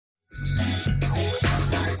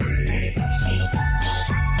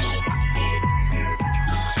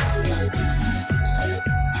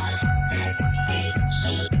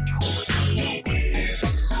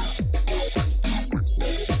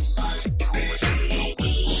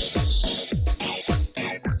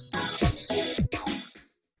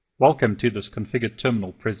Welcome to this configured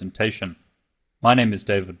terminal presentation. My name is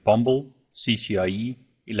David Bombal, CCIE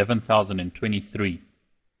 11023.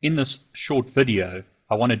 In this short video,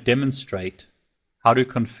 I want to demonstrate how to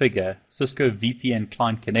configure Cisco VPN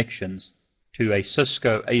client connections to a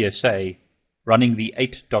Cisco ASA running the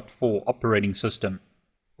 8.4 operating system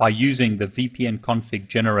by using the VPN config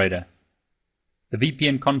generator. The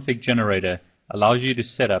VPN config generator allows you to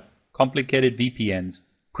set up complicated VPNs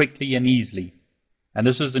quickly and easily. And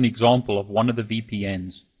this is an example of one of the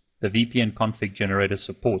VPNs the VPN config generator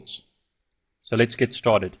supports. So let's get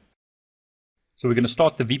started. So we're going to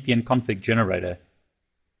start the VPN config generator,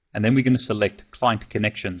 and then we're going to select client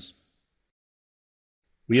connections.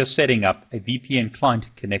 We are setting up a VPN client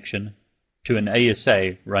connection to an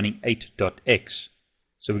ASA running 8.x.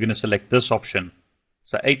 So we're going to select this option.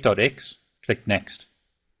 So 8.x, click Next.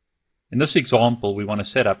 In this example, we want to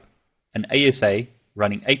set up an ASA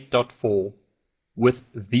running 8.4 with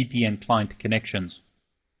VPN client connections.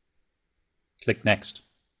 Click Next.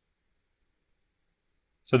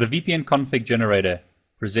 So the VPN config generator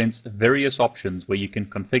presents various options where you can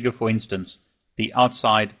configure, for instance, the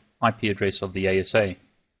outside IP address of the ASA.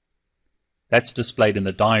 That's displayed in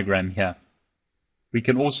the diagram here. We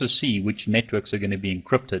can also see which networks are going to be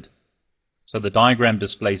encrypted. So the diagram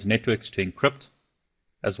displays networks to encrypt,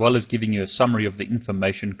 as well as giving you a summary of the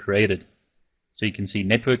information created. So you can see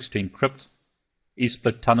networks to encrypt, is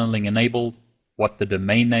split tunneling enabled, what the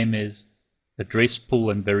domain name is, address pool,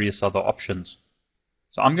 and various other options.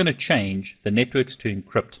 So I'm going to change the networks to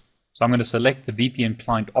encrypt. So I'm going to select the VPN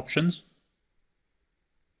client options.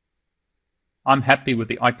 I'm happy with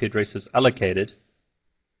the IP addresses allocated,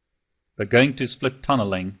 but going to split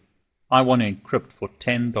tunneling, I want to encrypt for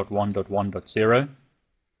 10.1.1.0.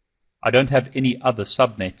 I don't have any other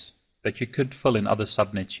subnets, but you could fill in other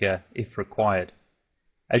subnets here if required.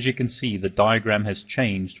 As you can see, the diagram has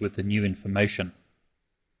changed with the new information.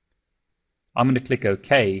 I'm going to click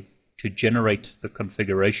OK to generate the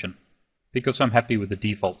configuration because I'm happy with the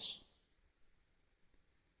defaults.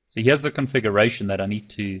 So here's the configuration that I need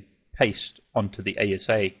to paste onto the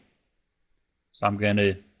ASA. So I'm going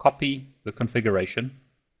to copy the configuration,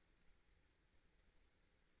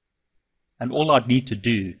 and all I'd need to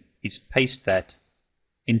do is paste that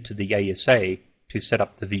into the ASA to set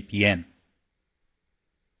up the VPN.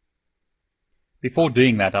 Before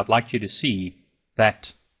doing that, I'd like you to see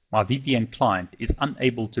that my VPN client is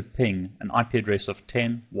unable to ping an IP address of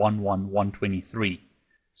 10.1.1.123.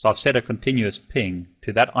 So I've set a continuous ping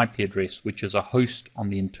to that IP address, which is a host on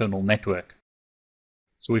the internal network.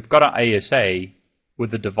 So we've got our ASA with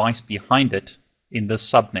the device behind it in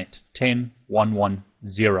this subnet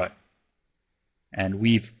 10.1.1.0. And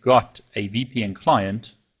we've got a VPN client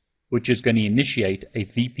which is going to initiate a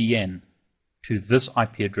VPN to this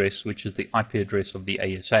IP address, which is the IP address of the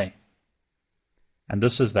ASA. And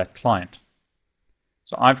this is that client.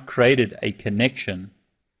 So I've created a connection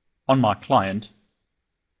on my client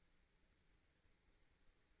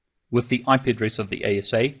with the IP address of the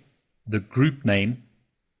ASA, the group name,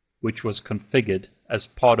 which was configured as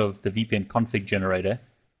part of the VPN config generator.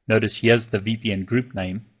 Notice here's the VPN group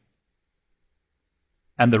name,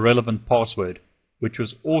 and the relevant password, which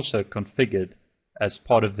was also configured as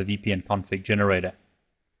part of the VPN config generator.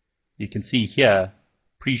 You can see here,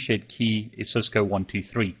 pre-shared key is Cisco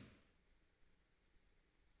 123.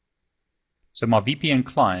 So my VPN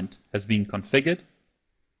client has been configured.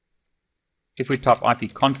 If we type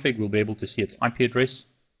ipconfig, we'll be able to see its IP address.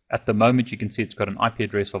 At the moment, you can see it's got an IP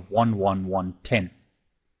address of 11110,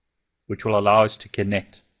 which will allow us to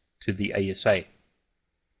connect to the ASA.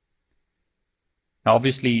 Now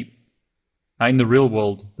obviously, in the real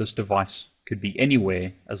world, this device could be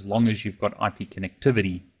anywhere as long as you've got IP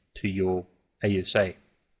connectivity to your ASA.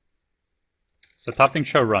 So typing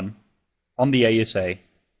show run on the ASA,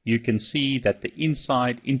 you can see that the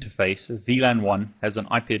inside interface VLAN 1 has an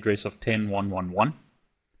IP address of 10.1.1.1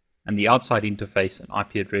 and the outside interface an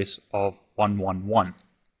IP address of 111.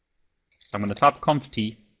 So I'm going to type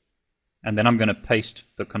conft and then I'm going to paste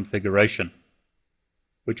the configuration,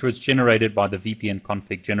 which was generated by the VPN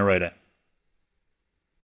config generator.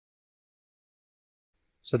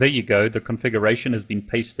 So there you go, the configuration has been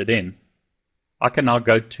pasted in. I can now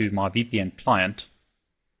go to my VPN client.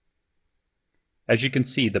 As you can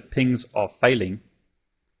see, the pings are failing.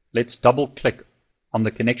 Let's double click on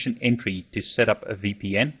the connection entry to set up a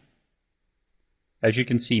VPN. As you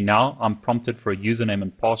can see now, I'm prompted for a username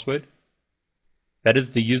and password. That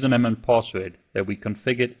is the username and password that we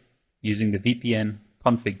configured using the VPN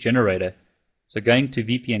config generator. So going to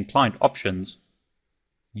VPN client options,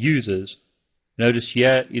 users, notice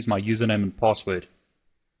here is my username and password.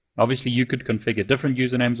 Obviously, you could configure different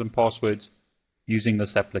usernames and passwords using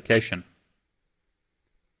this application.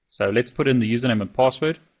 So let's put in the username and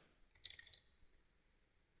password.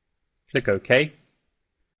 Click OK.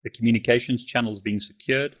 The communications channel is being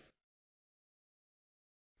secured.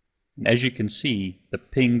 And as you can see, the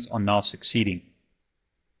pings are now succeeding.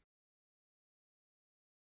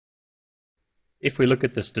 If we look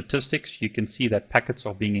at the statistics, you can see that packets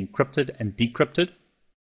are being encrypted and decrypted.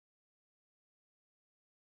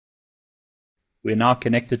 We're now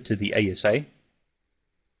connected to the ASA.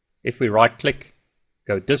 If we right-click,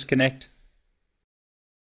 go disconnect,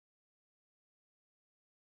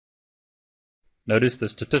 notice the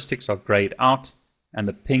statistics are grayed out and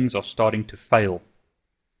the pings are starting to fail.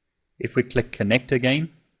 If we click connect again,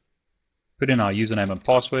 put in our username and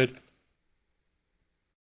password,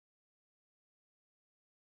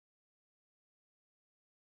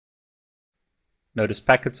 notice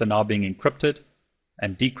packets are now being encrypted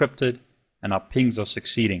and decrypted and our pings are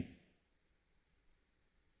succeeding.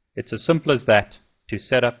 It's as simple as that to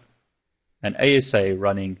set up an ASA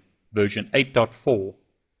running version 8.4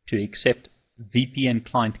 to accept VPN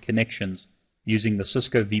client connections using the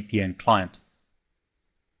Cisco VPN Client.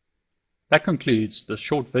 That concludes this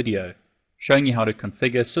short video showing you how to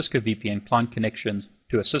configure Cisco VPN Client connections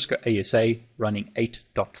to a Cisco ASA running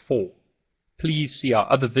 8.4. Please see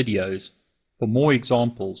our other videos for more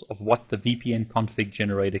examples of what the VPN config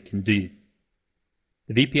generator can do.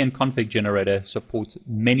 The VPN config generator supports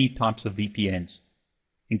many types of VPNs,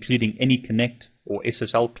 including AnyConnect or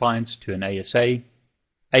SSL clients to an ASA,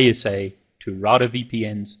 ASA to router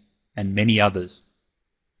VPNs, and many others.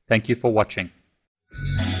 Thank you for watching.